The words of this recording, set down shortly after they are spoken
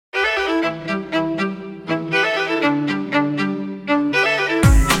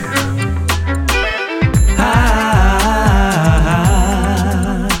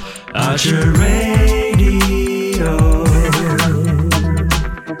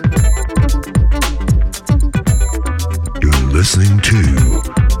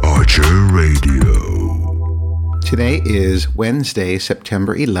Today is Wednesday,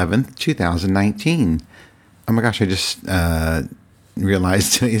 September 11th, 2019. Oh my gosh, I just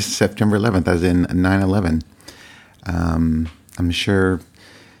realized today is September 11th, as in 9/11. I'm sure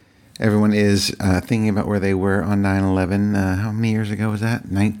everyone is thinking about where they were on 9/11. How many years ago was that?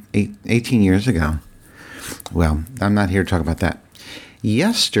 18 years ago. Well, I'm not here to talk about that.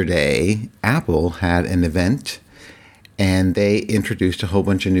 Yesterday, Apple had an event, and they introduced a whole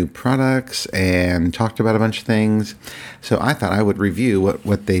bunch of new products and talked about a bunch of things. So I thought I would review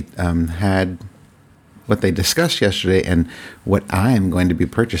what they what they discussed yesterday and what I am going to be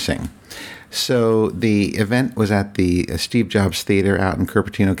purchasing. So the event was at the Steve Jobs Theater out in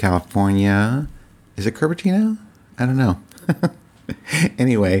Cupertino, California. Is it Cupertino? I don't know.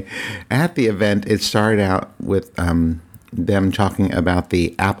 Anyway, at the event, it started out with them talking about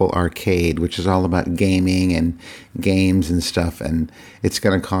the Apple Arcade, which is all about gaming and games and stuff. And it's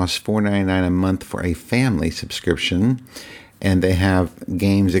going to cost $4.99 a month for a family subscription. And they have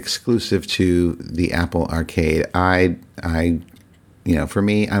games exclusive to the Apple Arcade. For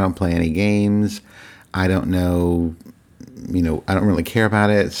me, I don't play any games. I don't know, I don't really care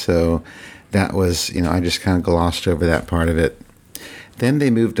about it. So that was, I just kind of glossed over that part of it. Then they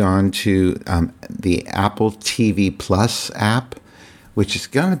moved on to the Apple TV Plus app, which is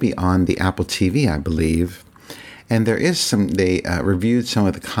going to be on the Apple TV, I believe. And they reviewed some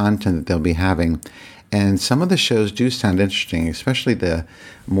of the content that they'll be having. And some of the shows do sound interesting, especially the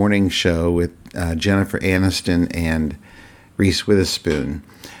morning show with Jennifer Aniston and Reese Witherspoon.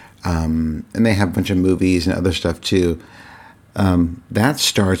 And they have a bunch of movies and other stuff too. That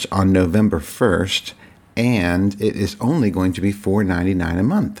starts on November 1st. And it is only going to be $4.99 a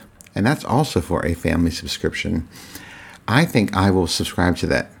month. And that's also for a family subscription. I think I will subscribe to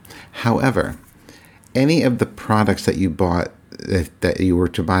that. However, any of the products that you bought, that you were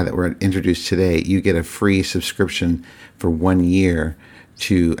to buy that were introduced today, you get a free subscription for 1 year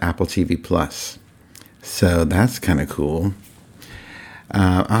to Apple TV Plus. So that's kind of cool.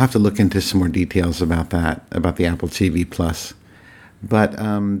 I'll have to look into some more details about that, about the Apple TV Plus. But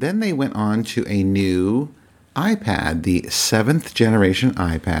then they went on to a new iPad, the 7th generation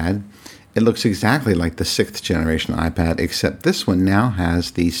iPad. It looks exactly like the 6th generation iPad, except this one now has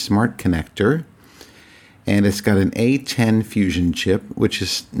the smart connector. And it's got an A10 Fusion chip, which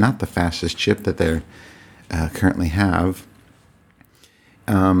is not the fastest chip that they currently have.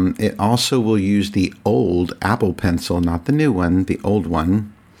 It also will use the old Apple Pencil, not the new one, the old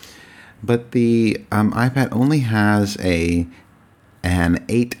one. But the iPad only has an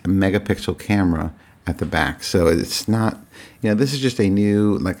 8 megapixel camera at the back. So it's not, this is just a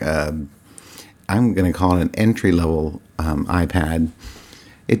new, I'm going to call it an entry level iPad.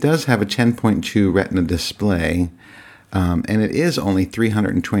 It does have a 10.2 Retina display, and it is only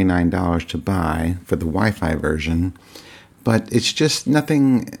 $329 to buy for the Wi-Fi version. But it's just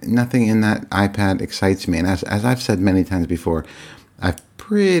nothing in that iPad excites me. And as I've said many times before, I've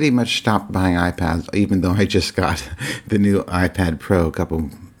pretty much stopped buying iPads, even though I just got the new iPad Pro a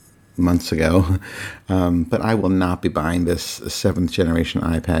couple months ago. But I will not be buying this 7th generation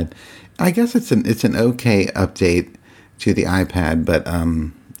iPad. I guess it's an okay update to the iPad, but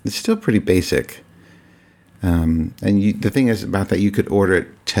it's still pretty basic. And the thing is about that, you could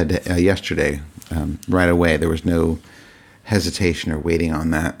order it yesterday right away. There was no hesitation or waiting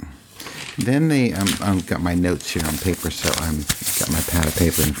on that. Then they, I've got my notes here on paper, so I've got my pad of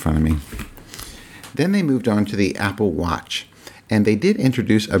paper in front of me. Then they moved on to the Apple Watch, and they did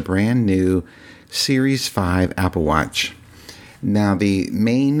introduce a brand new Series 5 Apple Watch. Now, the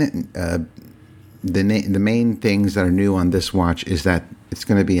main things that are new on this watch is that it's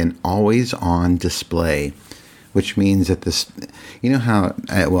going to be an always-on display, which means that this,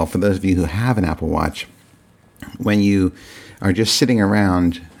 for those of you who have an Apple Watch, when you are just sitting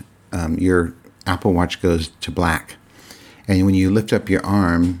around, your Apple Watch goes to black. And when you lift up your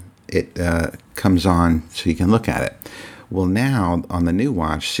arm, it comes on so you can look at it. Well, now on the new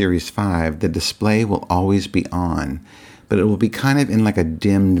watch, Series 5, the display will always be on, but it will be kind of in like a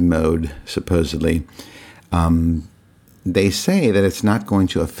dimmed mode, supposedly. They say that it's not going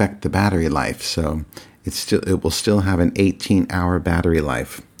to affect the battery life, so it will still have an 18-hour battery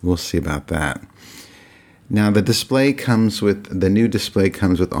life. We'll see about that. Now, the new display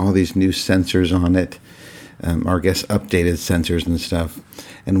comes with all these new sensors on it, or I guess updated sensors and stuff.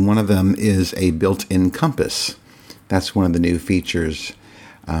 And one of them is a built-in compass. That's one of the new features.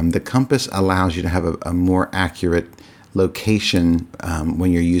 The compass allows you to have a more accurate location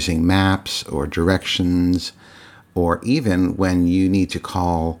when you're using maps or directions, or even when you need to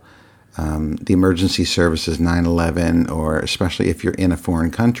call the emergency services 911, or especially if you're in a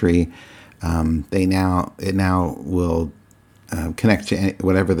foreign country, It now will connect to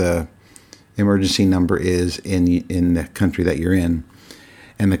whatever the emergency number is in the country that you're in,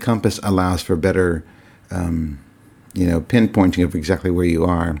 and the compass allows for better pinpointing of exactly where you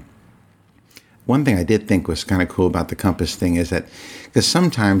are. One thing I did think was kind of cool about the compass thing is that, because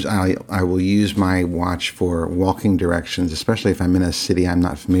sometimes I will use my watch for walking directions, especially if I'm in a city I'm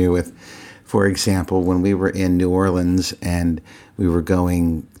not familiar with. For example, when we were in New Orleans and we were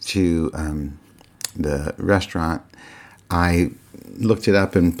going to the restaurant, I looked it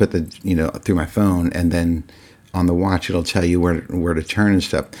up and put through my phone, and then on the watch it'll tell you where to turn and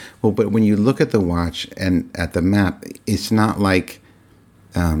stuff. Well, but when you look at the watch and at the map, it's not like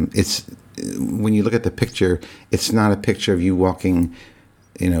when you look at the picture, it's not a picture of you walking,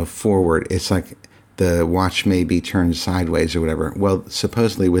 forward. It's like the watch may be turned sideways or whatever. Well,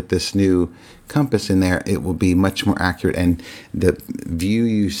 supposedly with this new compass in there, it will be much more accurate, and the view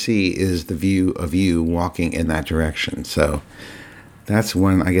you see is the view of you walking in that direction. So that's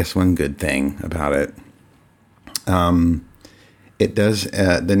one good thing about it. It does.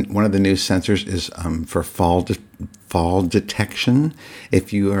 Then one of the new sensors is for fall detection.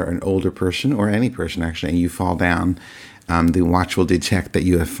 If you are an older person, or any person actually, and you fall down, the watch will detect that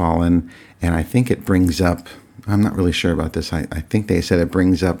you have fallen, and I think it brings up. I'm not really sure about this. I think they said it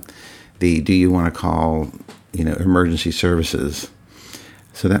brings up the do you want to call emergency services.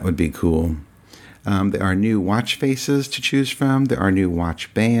 So that would be cool. There are new watch faces to choose from. There are new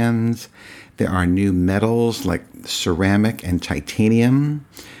watch bands. There are new metals like ceramic and titanium.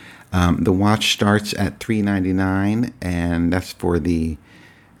 The watch starts at $399, and that's for the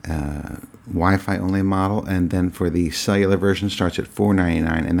Wi-Fi only model. And then for the cellular version, starts at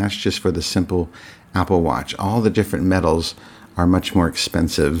 $499, and that's just for the simple Apple Watch. All the different metals are much more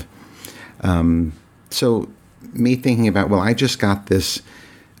expensive. So me thinking about, I just got this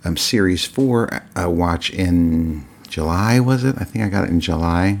Series 4 watch in July, was it? I think I got it in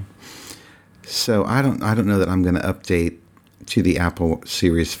July. So I don't know that I'm going to update to the Apple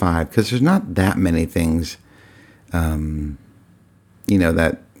Series 5, because there's not that many things, that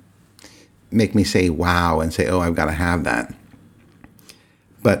make me say wow and say, oh, I've got to have that.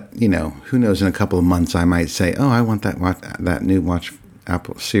 But, who knows, in a couple of months I might say, oh, I want that new watch,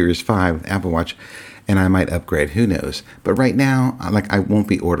 Apple Series 5 Apple Watch, and I might upgrade. Who knows? But right now, I won't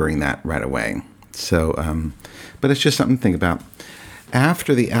be ordering that right away. So, but it's just something to think about.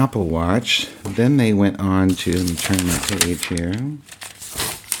 After the Apple Watch, then they went on to, let me turn my page here.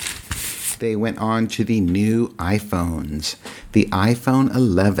 They went on to the new iPhones, the iPhone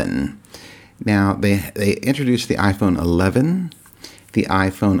 11. Now, they introduced the iPhone 11, the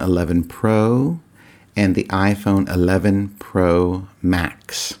iPhone 11 Pro, and the iPhone 11 Pro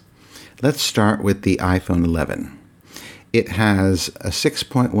Max. Let's start with the iPhone 11. It has a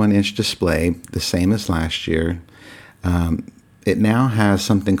 6.1-inch display, the same as last year. It now has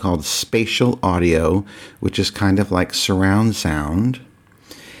something called spatial audio, which is kind of like surround sound.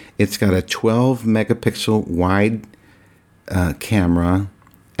 It's got a 12-megapixel wide camera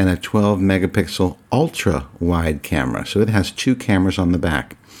and a 12-megapixel ultra-wide camera. So it has two cameras on the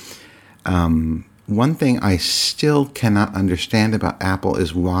back. One thing I still cannot understand about Apple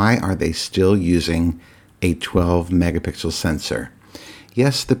is why are they still using a 12-megapixel sensor?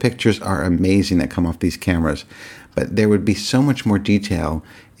 Yes, the pictures are amazing that come off these cameras, but there would be so much more detail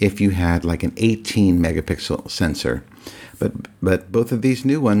if you had like an 18-megapixel sensor. But both of these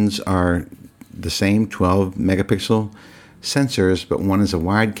new ones are the same 12-megapixel sensors, but one is a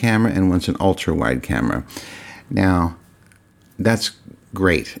wide camera and one's an ultra-wide camera. Now, that's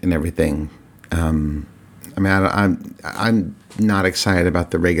great and everything. I'm not excited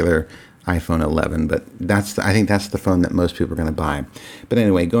about the regular iPhone 11, but I think that's the phone that most people are going to buy. But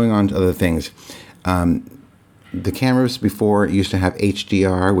anyway, going on to other things. The cameras before used to have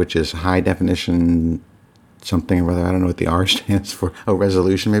HDR, which is high definition something or other. I don't know what the R stands for. Oh,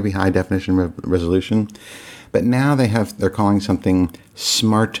 resolution, maybe high definition resolution. But now they're calling something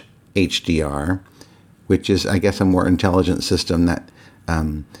Smart HDR, which is, I guess, a more intelligent system that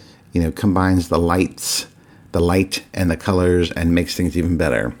combines the light and the colors and makes things even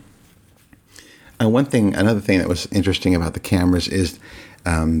better. Another thing that was interesting about the cameras is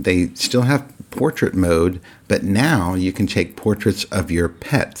they still have portrait mode, but now you can take portraits of your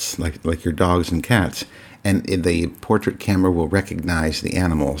pets, like your dogs and cats, and the portrait camera will recognize the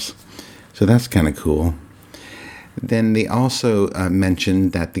animals. So that's kind of cool. Then they also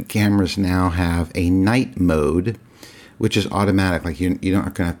mentioned that the cameras now have a night mode, which is automatic. Like you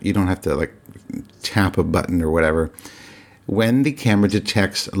don't have to like tap a button or whatever. When the camera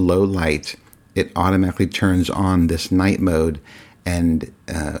detects low light, it automatically turns on this night mode, and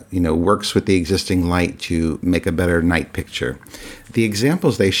works with the existing light to make a better night picture. The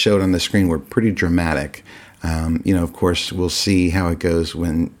examples they showed on the screen were pretty dramatic. Of course, we'll see how it goes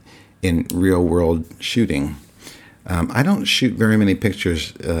when in real world shooting. I don't shoot very many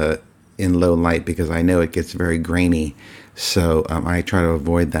pictures in low light because I know it gets very grainy. So I try to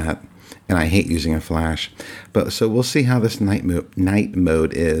avoid that, and I hate using a flash. So we'll see how this night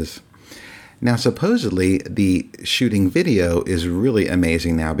mode is. Now, supposedly, the shooting video is really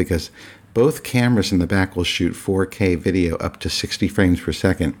amazing now because both cameras in the back will shoot 4K video up to 60 frames per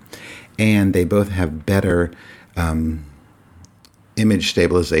second, and they both have better image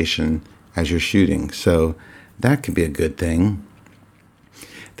stabilization as you're shooting. So that could be a good thing.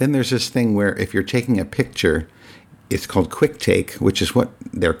 Then there's this thing where if you're taking a picture, it's called Quick Take, which is what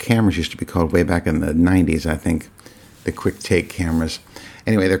their cameras used to be called way back in the 90s, I think, the Quick Take cameras.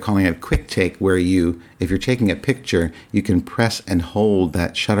 Anyway, they're calling it Quick Take, where if you're taking a picture, you can press and hold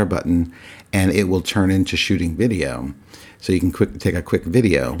that shutter button, and it will turn into shooting video. So you can take a quick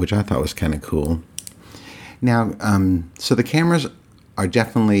video, which I thought was kind of cool. Now, so the cameras are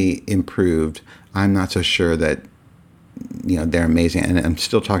definitely improved. I'm not so sure that they're amazing, and I'm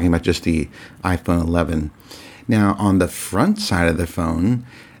still talking about just the iPhone 11. Now, on the front side of the phone,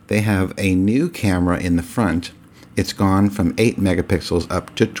 they have a new camera in the front. It's gone from 8 megapixels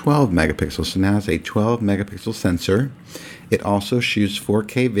up to 12 megapixels. So now it's a 12 megapixel sensor. It also shoots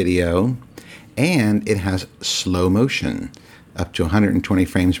 4K video, and it has slow motion up to 120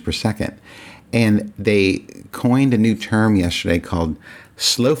 frames per second. And they coined a new term yesterday called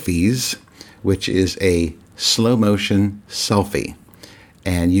Slowfies, which is a slow motion selfie.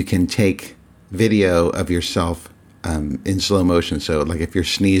 And you can take video of yourself in slow motion. So like if you're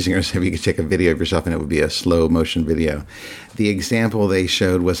sneezing or something, you could take a video of yourself and it would be a slow motion video. The example they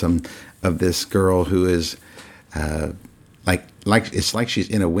showed was of this girl who is like it's like she's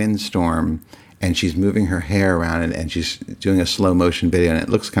in a windstorm and she's moving her hair around and she's doing a slow motion video, and it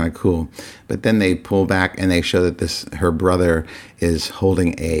looks kind of cool. But then they pull back and they show that her brother is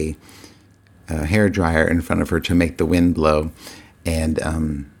holding a hair dryer in front of her to make the wind blow. And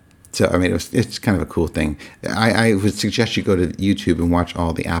so, I mean, it's kind of a cool thing. I would suggest you go to YouTube and watch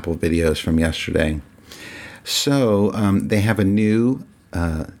all the Apple videos from yesterday. So they have a new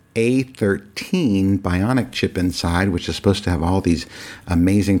A13 Bionic chip inside, which is supposed to have all these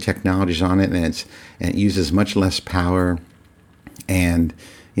amazing technologies on it, and it uses much less power and,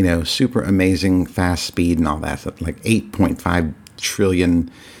 super amazing fast speed and all that stuff, like 8.5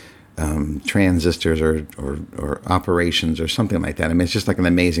 trillion transistors or operations or something like that. I mean, it's just like an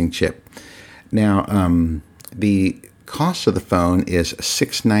amazing chip. Now, the cost of the phone is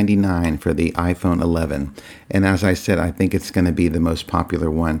 $699 for the iPhone 11. And as I said, I think it's going to be the most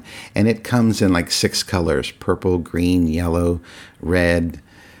popular one. And it comes in like 6 colors: purple, green, yellow, red.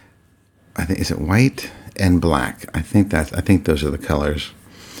 Is it white and black? I think those are the colors.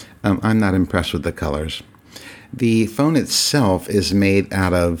 I'm not impressed with the colors. The phone itself is made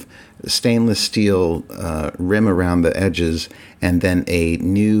out of stainless steel rim around the edges, and then a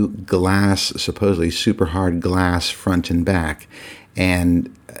new glass, supposedly super hard glass front and back.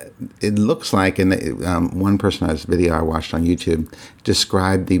 And it looks like, and one person's video I watched on YouTube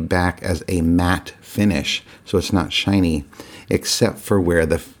described the back as a matte finish, so it's not shiny, except for where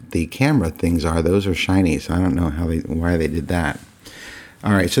the camera things are. Those are shiny, so I don't know why they did that.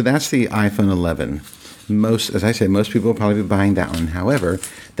 All right, so that's the iPhone 11. As I said, most people will probably be buying that one. However,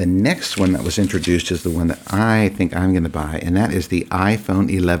 the next one that was introduced is the one that I think I'm going to buy, and that is the iPhone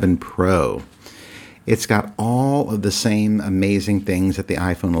 11 Pro. It's got all of the same amazing things that the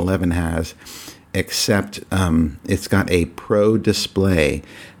iPhone 11 has, except it's got a Pro display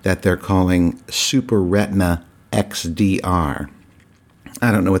that they're calling Super Retina XDR.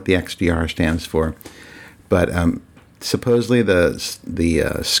 I don't know what the XDR stands for, but supposedly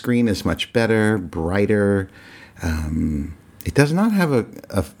the screen is much better, brighter. It does not have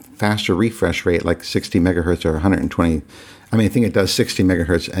a faster refresh rate like 60 megahertz or 120. I mean, I think it does 60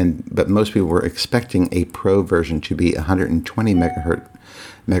 megahertz, but most people were expecting a Pro version to be 120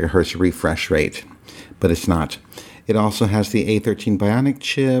 megahertz refresh rate, but it's not. It also has the A13 Bionic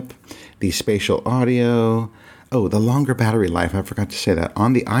chip, the spatial audio. Oh, the longer battery life. I forgot to say that.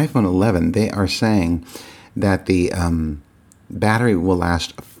 On the iPhone 11, they are saying that the battery will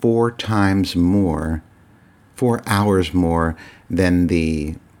last 4 hours more than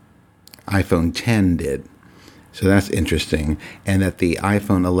the iPhone 10 did. So that's interesting. And that the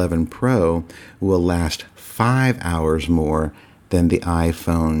iPhone 11 Pro will last 5 hours more than the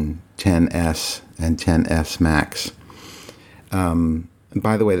iPhone 10s and 10s Max.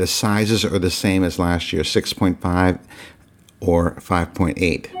 By the way, the sizes are the same as last year, 6.5 or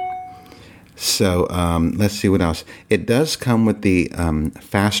 5.8. So let's see what else. It does come with the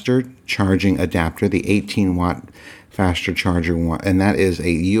faster charging adapter, the 18-watt faster charger one, and that is a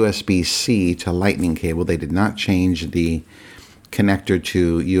USB-C to Lightning cable. They did not change the connector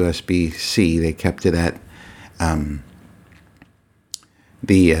to USB-C. They kept it at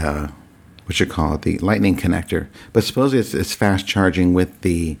the the Lightning connector. But supposedly it's fast charging with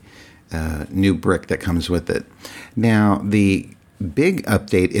the new brick that comes with it. Now the big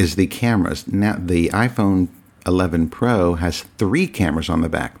update is the cameras. Now the iPhone 11 Pro has 3 cameras on the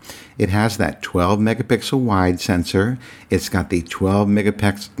back. It has that 12 megapixel wide sensor. It's got the 12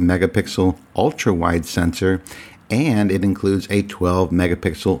 megapixel ultra wide sensor, and it includes a 12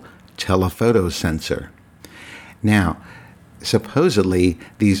 megapixel telephoto sensor. Now, supposedly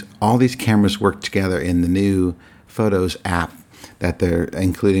all these cameras work together in the new Photos app that they're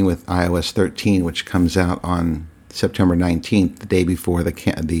including with iOS 13, which comes out on September 19th, the day before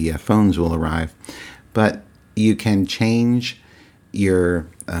the phones will arrive. But you can change your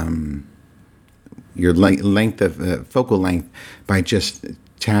length of focal length by just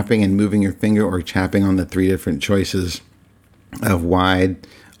tapping and moving your finger, or tapping on the 3 different choices of wide,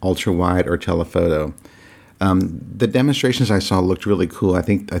 ultra wide, or telephoto. The demonstrations I saw looked really cool. I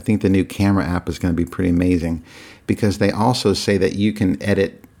think the new camera app is going to be pretty amazing, because they also say that you can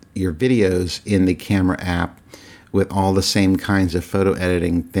edit your videos in the camera app with all the same kinds of photo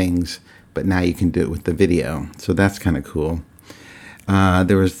editing things, but now you can do it with the video. So that's kind of cool.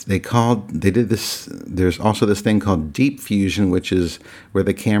 There's also this thing called Deep Fusion, which is where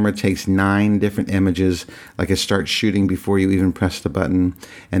the camera takes 9 different images, like it starts shooting before you even press the button,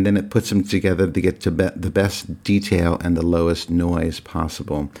 and then it puts them together to get to the best detail and the lowest noise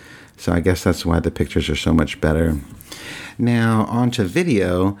possible. So I guess that's why the pictures are so much better. Now, onto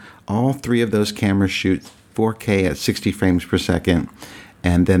video. All 3 of those cameras shoot 4K at 60 frames per second,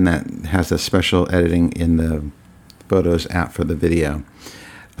 and then that has a special editing in the Photos app for the video.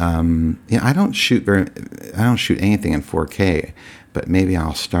 I don't shoot anything in 4K, but maybe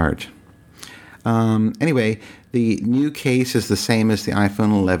I'll start. Anyway, the new case is the same as the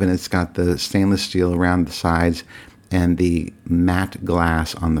iPhone 11. It's got the stainless steel around the sides and the matte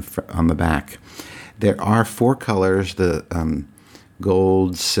glass on the back. There are 4 colors: the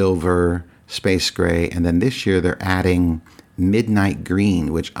gold, silver, space gray, and then this year they're adding midnight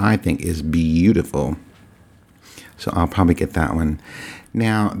green, which I think is beautiful. So I'll probably get that one.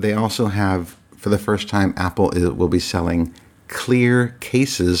 Now, they also have, for the first time, Apple will be selling clear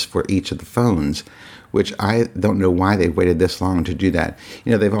cases for each of the phones, which I don't know why they waited this long to do that.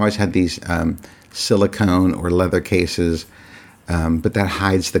 They've always had these silicone or leather cases, but that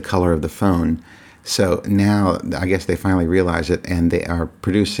hides the color of the phone. So now I guess they finally realize it, and they are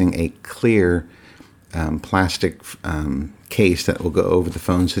producing a clear plastic case that will go over the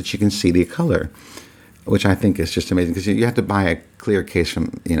phone so that you can see the color, which I think is just amazing, because you have to buy a clear case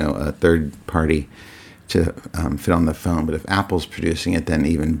from a third party to fit on the phone. But if Apple's producing it, then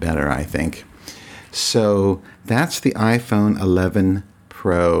even better, I think. So that's the iPhone 11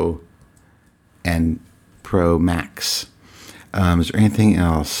 Pro and Pro Max. Is there anything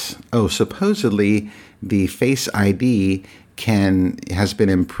else? Oh, supposedly the Face ID has been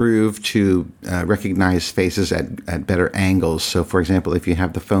improved to recognize faces at better angles. So, for example, if you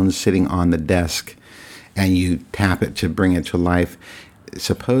have the phone sitting on the desk and you tap it to bring it to life,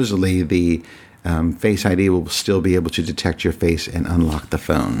 supposedly the Face ID will still be able to detect your face and unlock the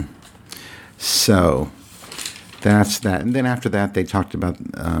phone. So that's that. And then after that, they talked about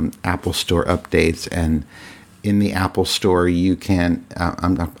Apple Store updates. And in the Apple Store, you can,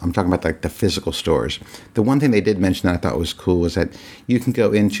 I'm talking about like the physical stores. The one thing they did mention that I thought was cool was that you can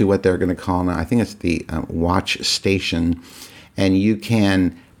go into what they're going to call now, I think it's the watch station, and you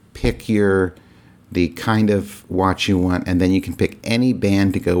can pick the kind of watch you want, and then you can pick any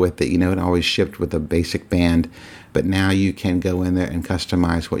band to go with it. It always shipped with a basic band, but now you can go in there and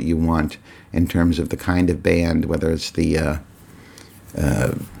customize what you want in terms of the kind of band, whether it's the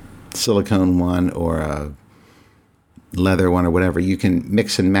silicone one or a leather one or whatever. You can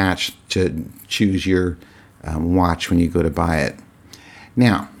mix and match to choose your watch when you go to buy it.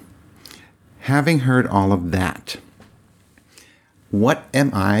 Now, having heard all of that, what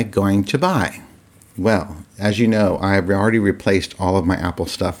am I going to buy? Well, as you know, I've already replaced all of my Apple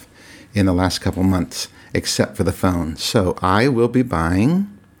stuff in the last couple months, except for the phone. So I will be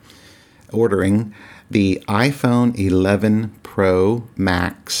ordering the iPhone 11 Pro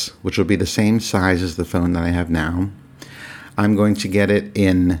Max, which will be the same size as the phone that I have now. I'm going to get it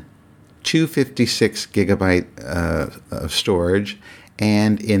in 256 gigabyte of storage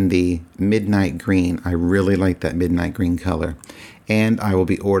and in the midnight green. I really like that midnight green color. And I will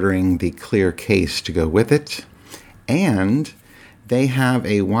be ordering the clear case to go with it. And they have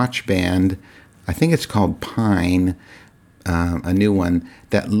a watch band, I think it's called Pine, a new one,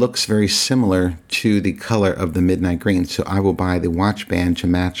 that looks very similar to the color of the midnight green. So I will buy the watch band to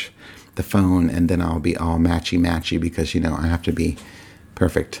match the phone, and then I'll be all matchy because, I have to be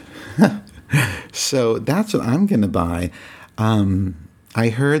perfect. So that's what I'm going to buy. I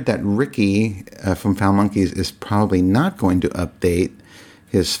heard that Ricky from Foul Monkeys is probably not going to update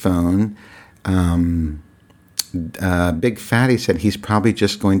his phone. Big Fatty said he's probably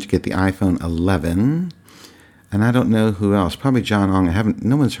just going to get the iPhone 11. And I don't know who else. Probably John Ong.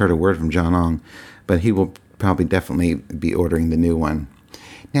 No one's heard a word from John Ong, but he will probably definitely be ordering the new one.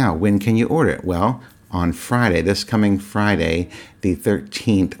 Now, when can you order it? Well, on Friday, this coming Friday, the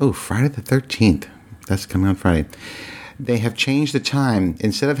 13th. Oh, Friday the 13th. That's coming on Friday. They have changed the time.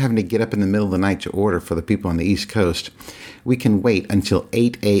 Instead of having to get up in the middle of the night to order for the people on the East Coast, we can wait until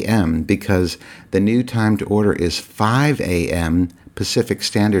 8 a.m. because the new time to order is 5 a.m. Pacific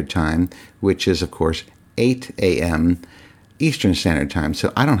Standard Time, which is, of course, 8 a.m. Eastern Standard Time.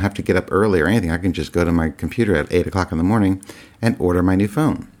 So I don't have to get up early or anything. I can just go to my computer at 8 o'clock in the morning and order my new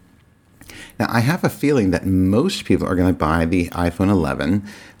phone. Now, I have a feeling that most people are going to buy the iPhone 11,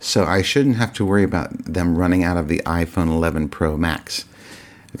 so I shouldn't have to worry about them running out of the iPhone 11 Pro Max,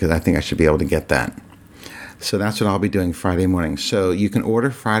 because I think I should be able to get that. So that's what I'll be doing Friday morning. So you can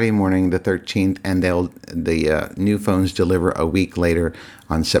order Friday morning, the 13th, and the new phones deliver a week later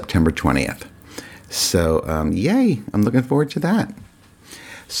on September 20th. So, yay, I'm looking forward to that.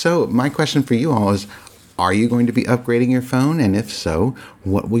 So my question for you all is, are you going to be upgrading your phone? And if so,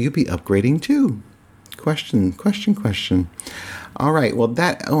 what will you be upgrading to? Question. All right. Well,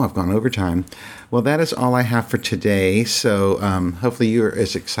 I've gone over time. Well, that is all I have for today. So hopefully you're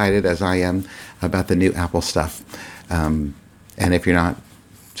as excited as I am about the new Apple stuff. And if you're not,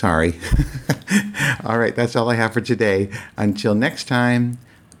 sorry. All right. That's all I have for today. Until next time.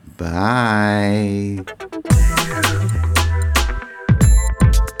 Bye.